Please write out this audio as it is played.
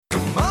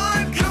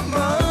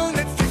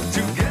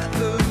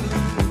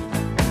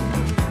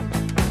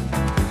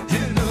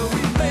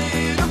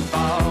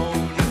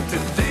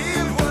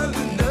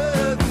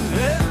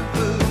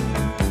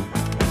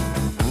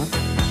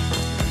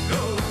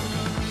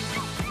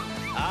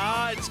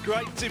It's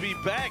great to be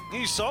back.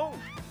 New song,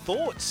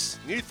 thoughts,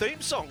 new theme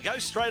song. Go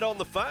straight on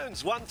the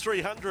phones.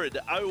 1300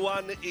 01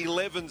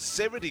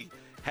 1170.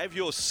 Have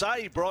your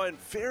say. Brian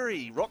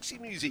Ferry, Roxy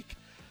Music.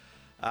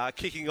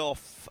 Kicking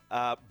off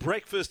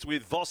breakfast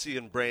with Vossy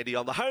and Brandy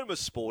on the home of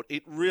sport.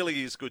 It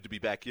really is good to be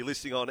back. You're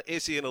listening on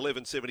SEN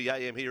 1170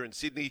 AM here in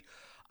Sydney.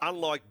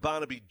 Unlike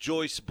Barnaby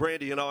Joyce,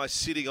 Brandy and I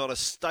sitting on a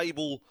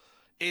stable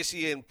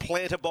SEN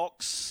planter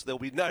box. There'll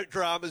be no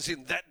dramas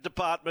in that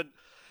department.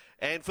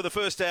 And for the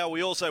first hour,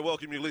 we also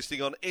welcome you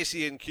listening on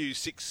SENQ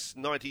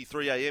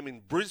 693 AM in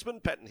Brisbane.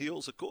 Patton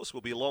Hills, of course,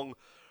 will be along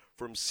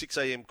from 6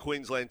 AM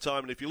Queensland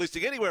time. And if you're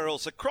listening anywhere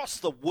else across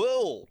the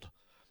world,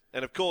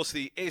 and of course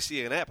the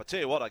SEN app. I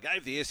tell you what, I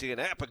gave the SEN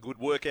app a good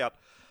workout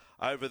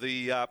over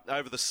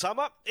the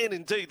summer, and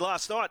indeed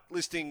last night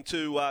listening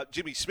to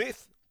Jimmy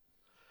Smith,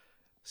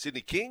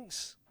 Sydney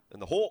Kings,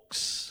 and the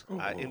Hawks,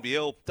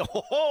 NBL.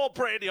 Oh,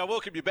 Brandy, I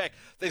welcome you back.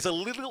 There's a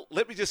little.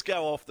 Let me just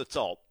go off the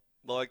top.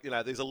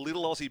 There's a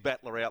little Aussie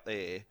battler out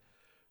there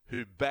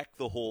who backed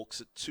the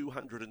Hawks at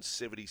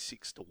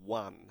 276 to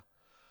 1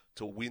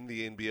 to win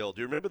the NBL.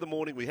 Do you remember the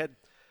morning we had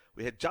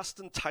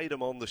Justin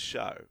Tatum on the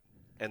show?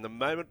 And the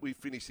moment we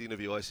finished the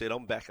interview, I said,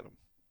 I'm backing them.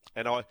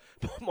 And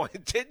my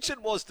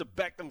intention was to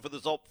back them for the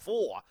top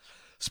four.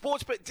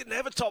 Sportsbet didn't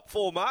have a top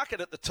four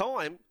market at the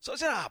time. So I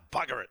said,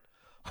 bugger it.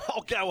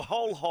 I'll go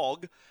whole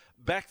hog,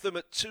 back them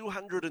at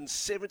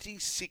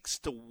 276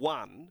 to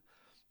 1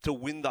 to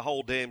win the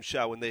whole damn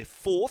show. And they're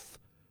fourth.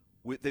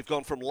 They've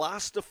gone from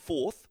last to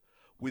fourth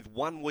with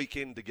 1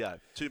 weekend to go.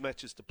 2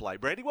 matches to play.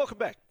 Brandy, welcome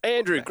back.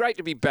 Andrew, great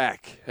to be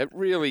back. It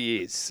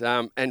really is.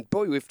 And,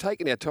 boy, we've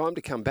taken our time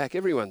to come back.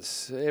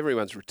 Everyone's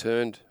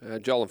returned.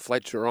 Joel and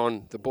Fletcher are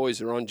on. The boys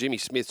are on. Jimmy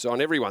Smith's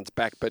on. Everyone's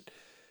back. But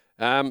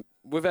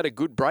we've had a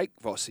good break,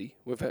 Vossy.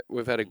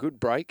 We've had a good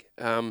break.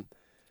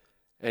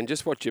 And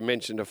just what you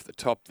mentioned off the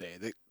top there,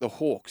 the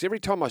Hawks. Every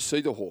time I see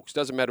the Hawks,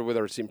 doesn't matter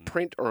whether it's in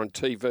print or on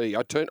TV,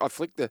 I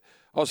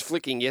was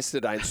flicking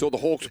yesterday and saw the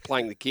Hawks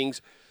playing the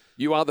Kings.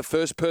 You are the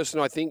first person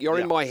I think. You're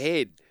in my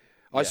head.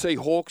 I see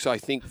Hawks, I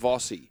think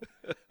Vossy.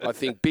 I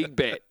think big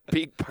bet.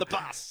 The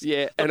bus.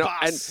 Yeah.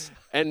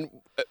 And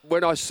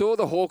when I saw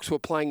the Hawks were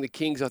playing the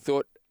Kings, I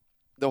thought,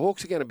 the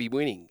Hawks are going to be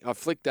winning. I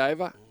flicked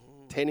over,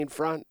 10 in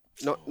front,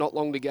 not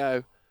long to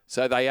go.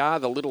 So they are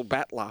the little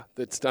battler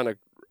that's done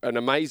an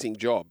amazing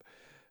job.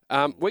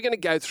 We're going to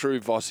go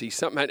through Vossy,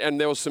 and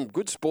there was some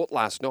good sport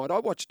last night. I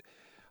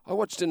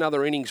watched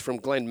another innings from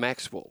Glenn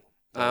Maxwell.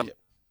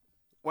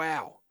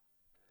 Wow.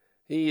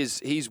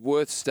 He's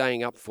worth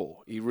staying up for.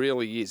 He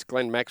really is.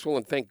 Glenn Maxwell,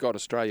 and thank God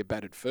Australia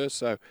batted first,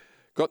 so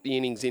got the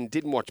innings in.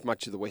 Didn't watch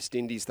much of the West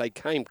Indies. They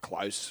came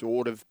close,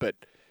 sort of, but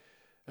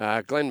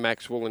Glenn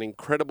Maxwell, an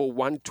incredible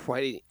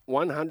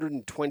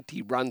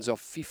 120 runs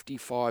off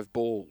 55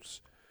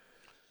 balls.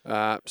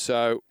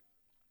 So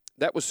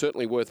that was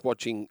certainly worth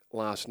watching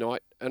last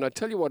night. And I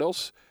tell you what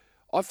else,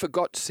 I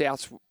forgot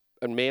Souths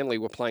and Manly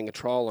were playing a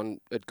trial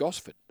at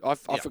Gosford. I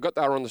forgot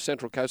they were on the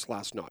Central Coast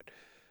last night.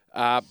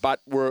 But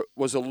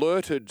was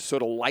alerted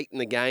sort of late in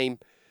the game.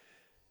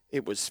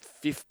 It was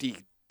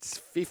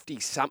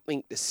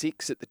 50-something to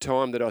 6 at the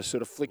time that I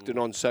sort of flicked it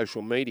on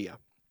social media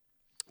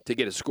to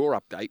get a score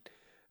update.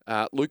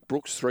 Luke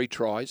Brooks, 3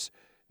 tries.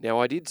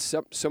 Now,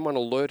 someone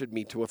alerted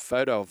me to a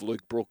photo of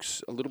Luke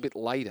Brooks a little bit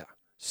later,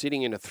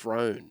 sitting in a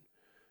throne.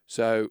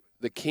 So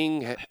the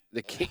king of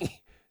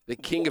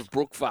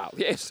Brookvale.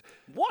 Yes.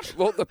 What?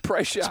 Well, the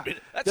pressure.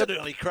 That's an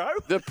early crow.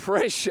 The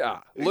pressure.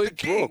 Luke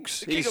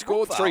Brooks. He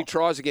scored 3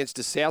 tries against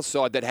a South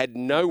side that had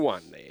no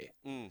one there.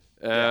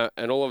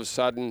 And all of a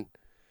sudden,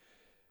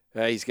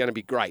 he's going to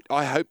be great.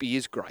 I hope he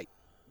is great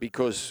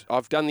because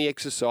I've done the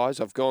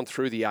exercise. I've gone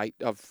through the 8.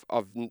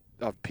 I've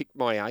picked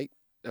my 8,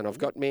 and I've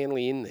got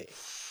Manly in there.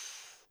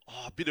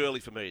 Oh, a bit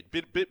early for me.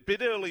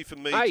 Bit early for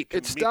me. 8.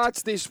 It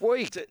starts this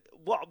week.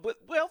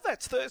 Well,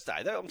 that's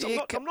Thursday. I'm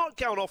not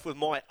going off with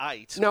my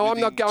 8. No, I'm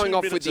not going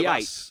off with the 8.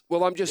 Us.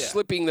 Well, I'm just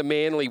slipping the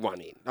Manly one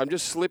in. I'm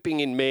just slipping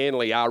in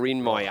Manly are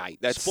in my 8.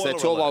 That's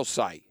all I'll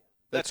say.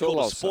 That's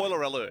all I'll say.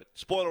 Spoiler alert.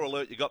 Spoiler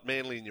alert, you got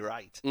Manly in your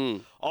 8.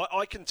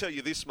 I can tell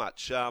you this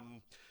much.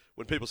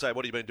 When people say,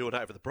 what have you been doing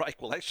over the break?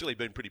 Well, actually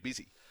been pretty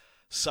busy.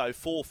 So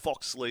for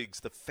Fox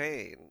Leagues, The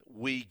Fan,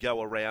 we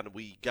go around and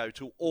we go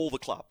to all the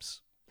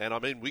clubs. And I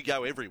mean, we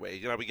go everywhere.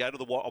 You know, we go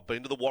to I've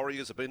been to the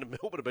Warriors, I've been to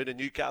Melbourne, I've been to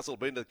Newcastle, I've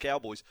been to the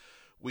Cowboys.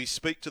 We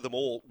speak to them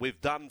all.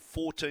 We've done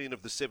 14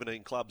 of the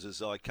 17 clubs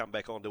as I come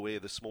back onto air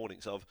this morning.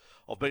 So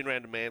I've been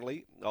around to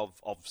Manly.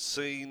 I've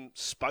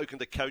spoken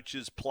to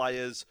coaches,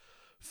 players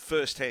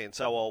firsthand.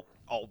 So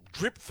I'll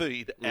drip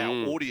feed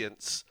our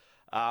audience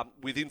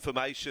with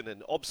information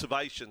and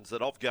observations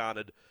that I've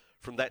garnered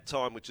from that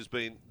time, which has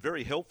been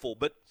very helpful.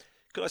 But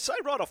could I say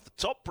right off the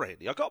top,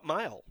 Brandy, I got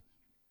mail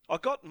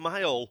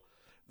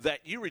that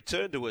you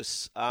returned to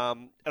us,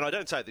 and I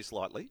don't say this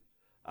lightly,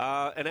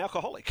 an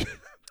alcoholic.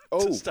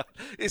 Is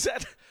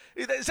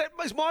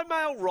my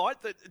mail right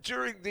that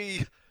during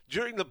the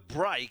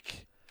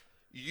break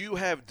you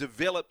have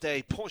developed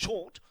a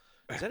penchant?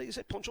 Is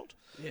that penchant?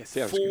 Yeah,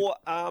 sounds for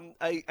good.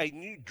 A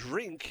new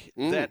drink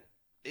that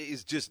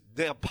is just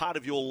now part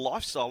of your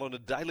lifestyle on a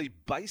daily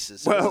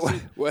basis. Well,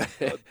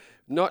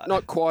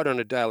 not quite on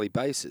a daily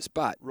basis,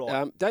 but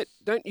Right.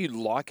 don't you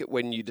like it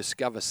when you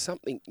discover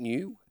something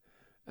new?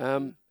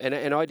 And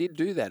I did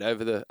do that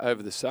over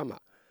the summer.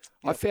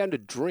 I found a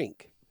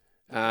drink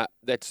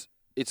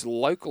it's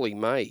locally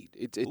made.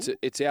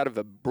 It's out of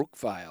a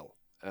Brookvale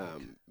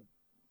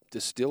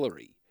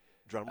distillery.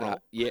 Drum roll.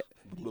 Yeah,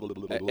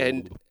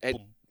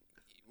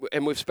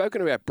 and we've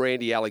spoken about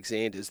Brandy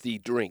Alexander's, the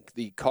drink,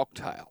 the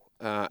cocktail,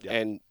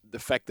 and the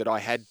fact that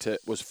I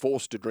was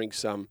forced to drink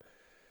some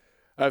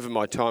over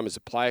my time as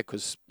a player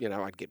because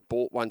I'd get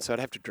bought one, so I'd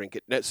have to drink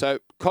it. Now, so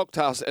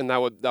cocktails, and they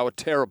were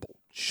terrible,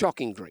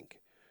 shocking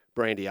drink,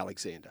 Brandy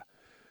Alexander.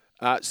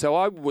 So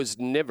I've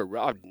never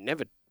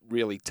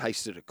really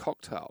tasted a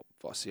cocktail,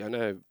 Vossy. I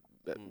know,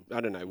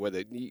 I don't know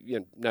whether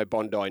no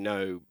Bondi,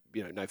 no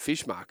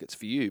fish markets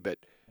for you, but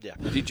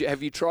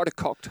have you tried a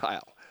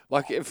cocktail?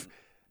 Like if.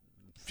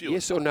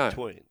 Yes or no?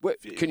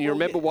 Can you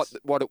remember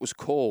what it was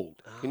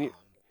called? Can you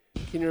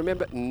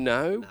remember?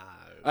 No?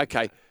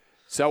 Okay.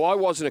 So I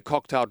wasn't a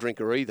cocktail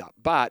drinker either,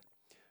 but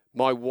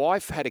my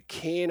wife had a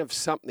can of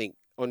something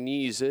on New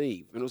Year's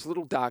Eve, and it was a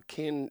little dark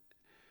can,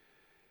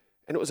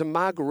 and it was a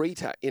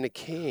margarita in a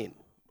can.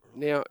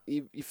 Now,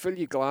 you fill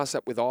your glass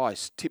up with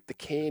ice, tip the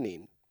can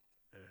in.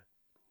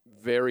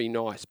 Very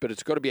nice, but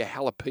it's got to be a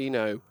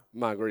jalapeno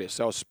margarita.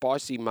 So a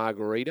spicy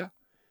margarita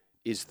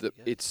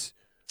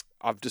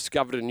I've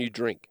discovered a new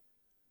drink.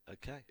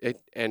 Okay.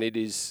 And it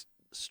is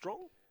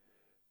strong.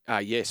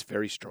 Yes,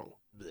 very strong.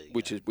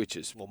 Which is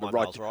well, my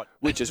mail's right.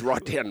 Which is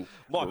right down.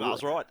 My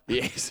mail's right.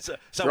 Yes.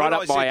 So right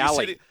up my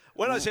alley.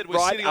 When I said we're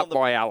sitting on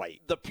my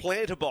alley, the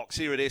planter box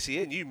here at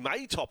SEN, you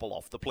may topple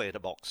off the planter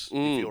box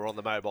if you're on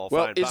the mobile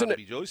phone. Isn't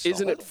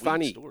Isn't it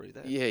funny? Story,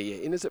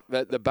 yeah. And is it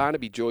the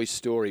Barnaby Joyce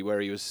story where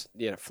he was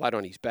flat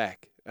on his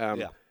back?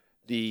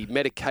 The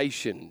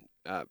medication.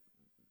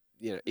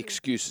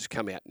 Excuses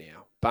come out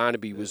now.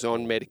 Barnaby was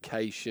on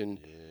medication,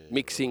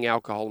 mixing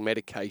alcohol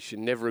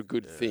medication, never a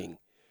good thing.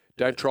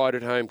 Don't try it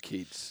at home,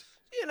 kids.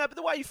 But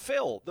the way he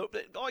fell,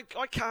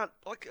 I can't.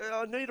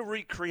 I need a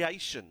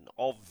recreation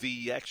of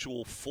the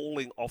actual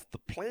falling off the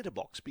planter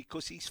box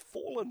because he's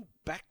fallen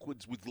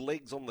backwards with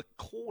legs on the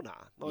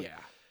corner.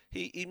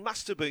 He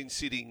must have been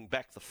sitting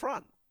back the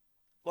front.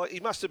 Like he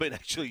must have been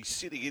actually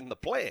sitting in the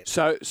plant.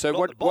 So not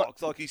what? The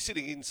box, like he's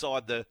sitting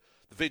inside the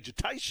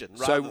vegetation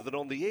rather than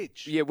on the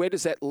edge. Yeah, where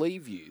does that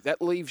leave you? That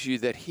leaves you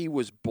that he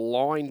was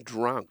blind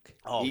drunk.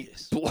 Oh,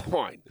 yes.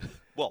 Blind.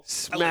 Well,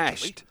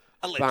 smashed.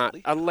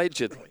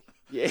 Allegedly.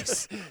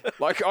 Yes.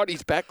 Like on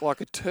his back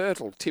like a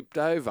turtle tipped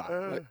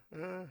over.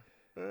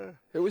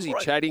 Who was he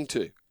chatting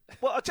to?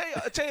 Well, I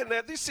tell you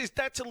now,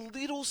 that's a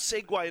little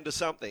segue into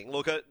something.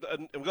 Look,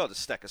 and we've got a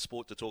stack of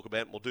sport to talk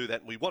about, and we'll do that.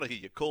 And we want to hear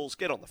your calls.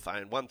 Get on the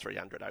phone,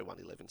 1300 01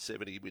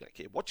 1170. We don't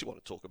care what you want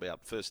to talk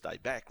about first day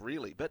back,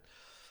 really. But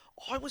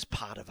I was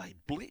part of a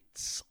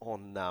blitz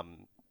on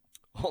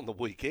the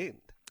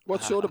weekend.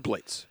 What sort of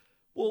blitz?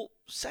 Well,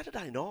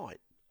 Saturday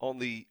night on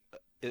the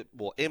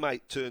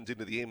M8 turns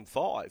into the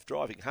M5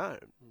 driving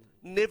home.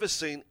 Never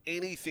seen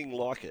anything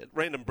like it.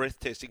 Random breath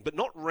testing, but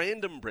not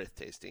random breath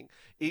testing.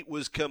 It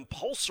was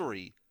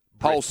compulsory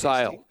breath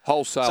testing.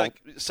 Wholesale.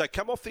 So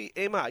come off the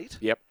M8.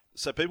 Yep.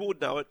 So people would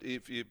know it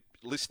if you're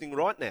listening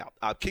right now.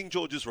 King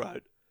George's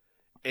Road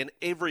and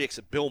every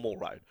exit, Belmore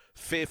Road,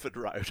 Fairford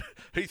Road,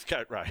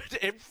 Heathcote Road,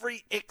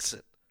 every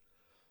exit,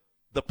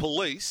 the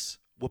police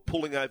were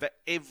pulling over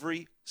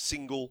every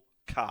single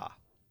car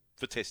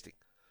for testing.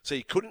 So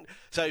you couldn't.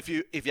 So if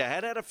you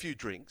had a few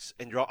drinks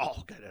and you're like,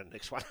 I'll go down the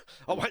next one.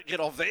 I won't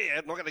get off there.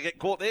 I'm not going to get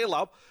caught there,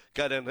 love.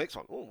 Go down the next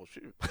one. Oh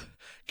shoot.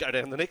 Go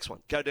down the next one.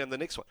 Go down the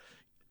next one.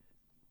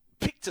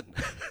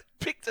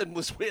 Picton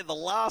was where the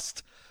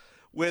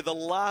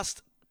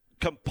last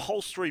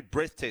compulsory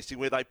breath testing,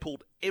 where they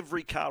pulled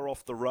every car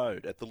off the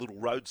road at the little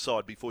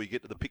roadside before you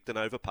get to the Picton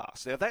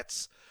overpass. Now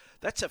that's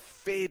a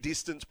fair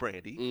distance,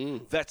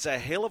 Brandy. That's a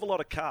hell of a lot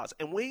of cars,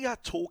 and we are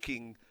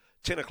talking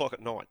 10 o'clock at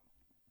night.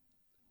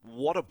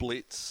 What a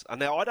blitz! And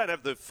now I don't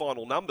have the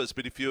final numbers,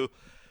 but if you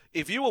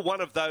were one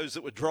of those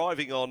that were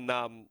driving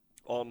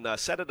on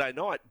Saturday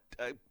night,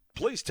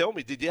 please tell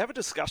me, did you have a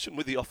discussion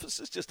with the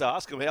officers just to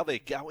ask them how they're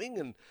going?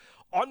 And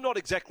I'm not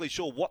exactly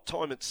sure what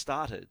time it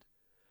started,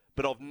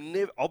 but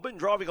I've been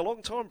driving a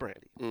long time,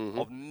 Brandy. Mm-hmm.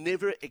 I've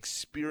never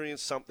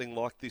experienced something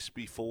like this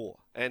before,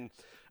 and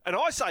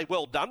I say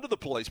well done to the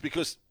police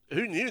because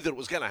who knew that it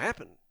was going to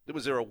happen?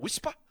 Was there a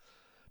whisper?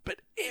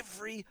 But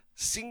every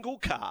single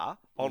car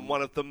on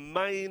one of the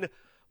main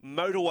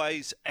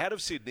motorways out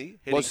of Sydney,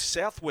 heading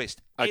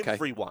southwest,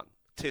 everyone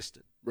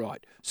tested.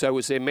 Right. So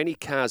was there many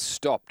cars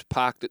stopped,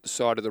 parked at the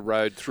side of the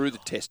road through the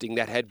testing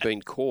that had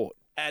been caught?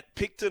 At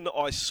Picton,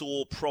 I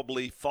saw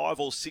probably 5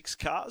 or 6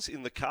 cars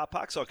in the car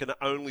park, so I can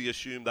only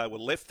assume they were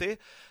left there.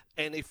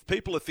 And if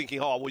people are thinking,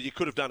 oh, well, you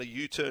could have done a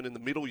U-turn in the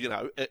middle,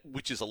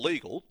 which is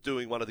illegal,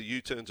 doing one of the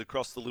U-turns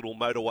across the little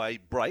motorway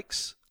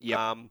breaks.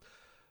 Yep.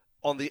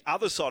 On the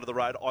other side of the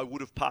road, I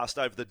would have passed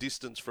over the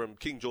distance from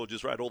King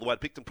George's Road all the way to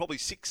Picton. Probably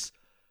 6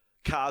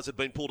 cars had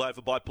been pulled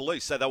over by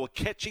police. So they were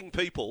catching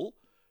people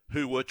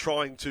who were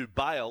trying to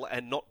bail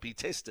and not be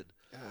tested.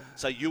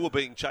 So you were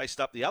being chased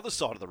up the other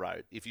side of the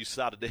road if you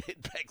started to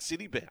head back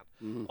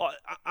city-bound.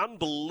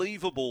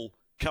 Unbelievable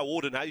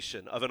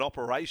coordination of an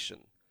operation.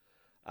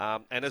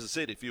 And as I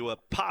said, if you were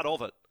part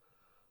of it,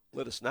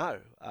 let us know.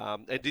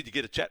 And did you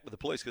get a chat with the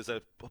police?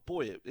 Because,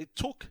 boy, it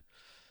took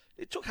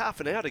half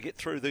an hour to get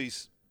through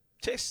these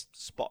test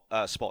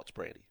spots,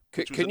 Brandy.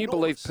 Can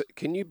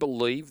you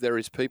believe there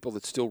is people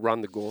that still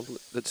run the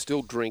gauntlet, that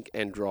still drink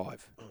and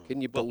drive?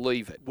 Can you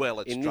believe it? Well,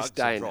 it's in drugs this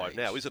day and drive age,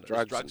 now, isn't it?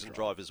 It's drugs and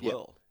drive as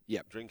well.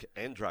 Yep. Drink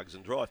and drugs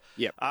and drive.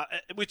 Yep.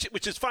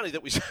 Which is funny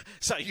that we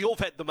say you've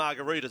had the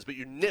margaritas, but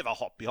you never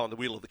hop behind the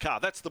wheel of the car.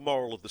 That's the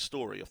moral of the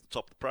story off the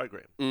top of the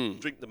program.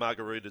 Drink the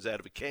margaritas out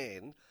of a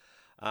can,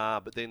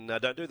 but then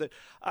don't do that.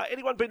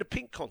 Anyone been to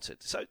Pink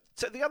concert? So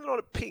the other night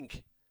at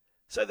Pink,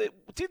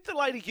 did the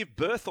lady give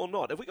birth or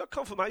not? Have we got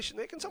confirmation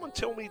there? Can someone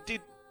tell me?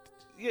 Did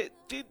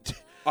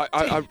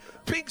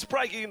Pink's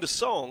breaking into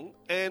song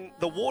and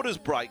the waters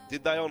break?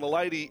 Did they on a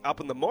lady up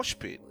in the mosh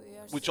pit?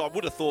 Which I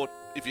would have thought,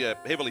 if you're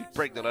heavily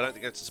pregnant, I don't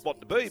think that's the spot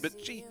to be. But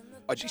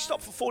she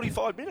stopped for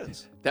 45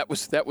 minutes. That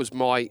was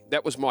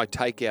my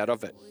take out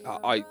of it.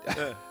 I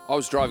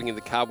was driving in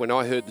the car when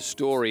I heard the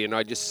story, and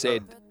I just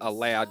said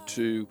aloud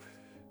to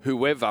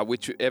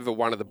whichever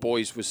one of the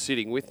boys was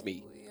sitting with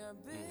me,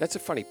 "That's a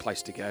funny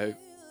place to go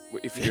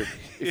if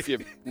you're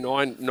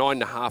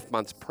 9.5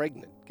 months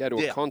pregnant. Go to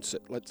a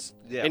concert.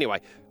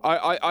 Anyway.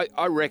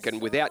 I reckon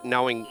without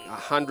knowing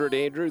 100,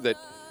 Andrew, that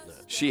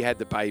she had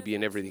the baby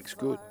and everything's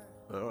good.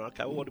 Oh,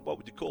 okay, well, what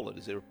would you call it?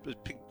 Is there a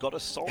Pink got a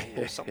song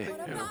or something?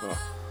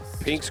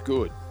 Pink's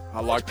good.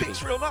 I like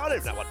Pink's real name. I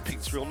don't know what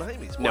Pink's real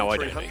name is. No, I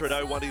don't. 1300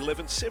 01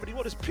 1170.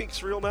 What is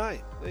Pink's real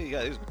name? There you go.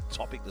 There's a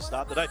topic to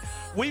start the day.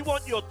 We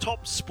want your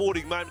top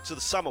sporting moments of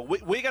the summer.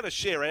 We're going to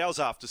share ours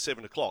after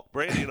 7 o'clock.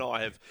 Brandy and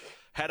I have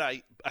had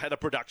a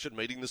production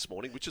meeting this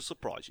morning, which will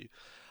surprise you.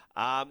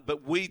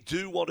 But we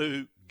do want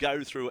to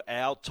go through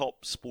our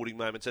top sporting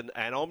moments, and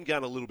I'm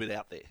going a little bit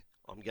out there.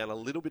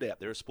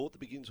 A sport that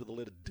begins with the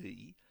letter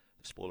D.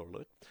 Spoiler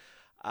alert,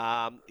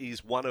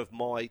 is one of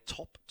my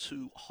top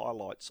 2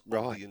 highlights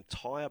of the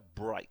entire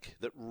break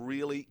that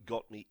really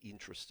got me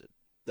interested,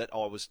 that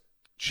I was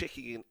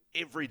checking in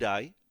every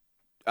day.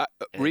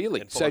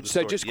 Really? So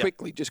just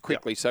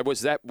quickly. So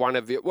was that one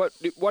of your...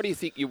 What do you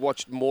think you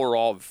watched more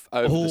of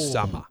over the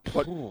summer?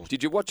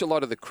 Did you watch a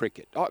lot of the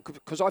cricket?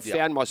 Because I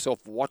found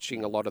myself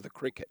watching a lot of the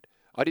cricket.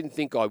 I didn't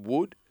think I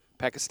would.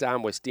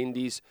 Pakistan, West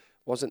Indies,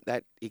 wasn't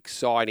that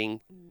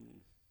exciting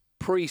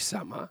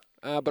pre-summer.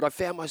 But I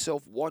found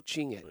myself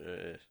watching it.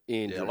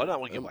 Well, I don't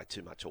want to give away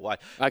too much away.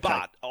 Okay.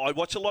 But I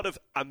watch a lot of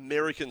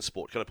American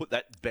sport. Can I put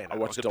that banner? I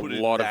watched a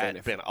lot of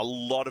NFL. Banner. A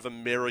lot of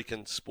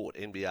American sport,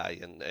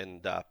 NBA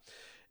and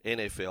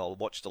NFL.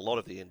 Watched a lot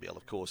of the NBL,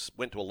 of course.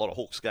 Went to a lot of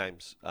Hawks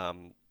games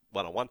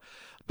one-on-one.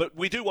 But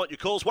we do want your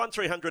calls.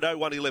 1300 01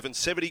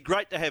 1170.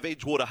 Great to have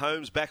Edgewater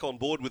Homes back on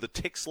board with a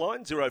text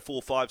line,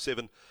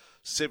 0457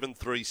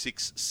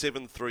 736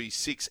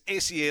 736.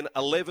 SEN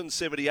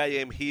 1170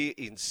 AM here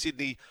in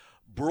Sydney.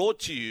 Brought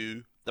to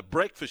you, the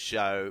breakfast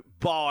show,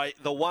 by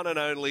the one and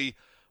only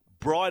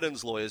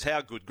Bryden's Lawyers.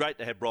 How good. Great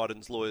to have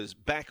Bryden's Lawyers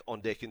back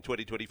on deck in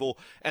 2024.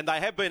 And they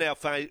have been our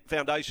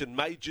foundation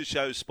major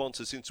show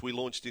sponsor since we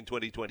launched in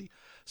 2020.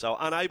 So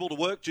unable to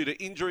work due to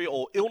injury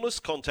or illness,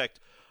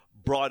 contact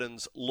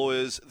Bryden's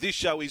Lawyers. This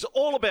show is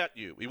all about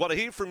you. We want to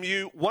hear from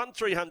you.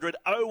 1300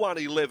 01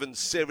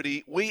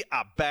 1170. We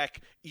are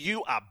back.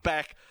 You are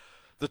back.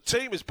 The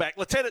team is back.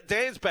 Lieutenant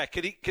Dan's back.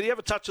 Can he have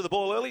a touch of the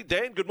ball early?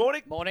 Dan, good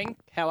morning. Morning.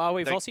 How are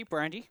we, Vossy,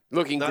 Brandy?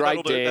 Looking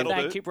great, Dan.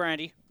 Thank you,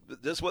 Brandy.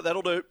 That's what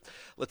that'll do.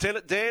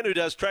 Lieutenant Dan, who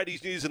does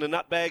Tradies News in a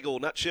nutbag or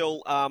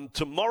nutshell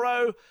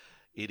tomorrow.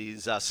 It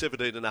is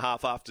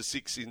 17.5 after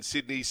 6 in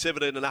Sydney,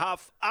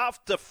 17.5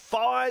 after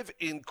 5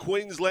 in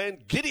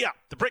Queensland. Giddy up.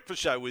 The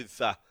breakfast show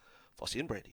with Vossy and Brandy.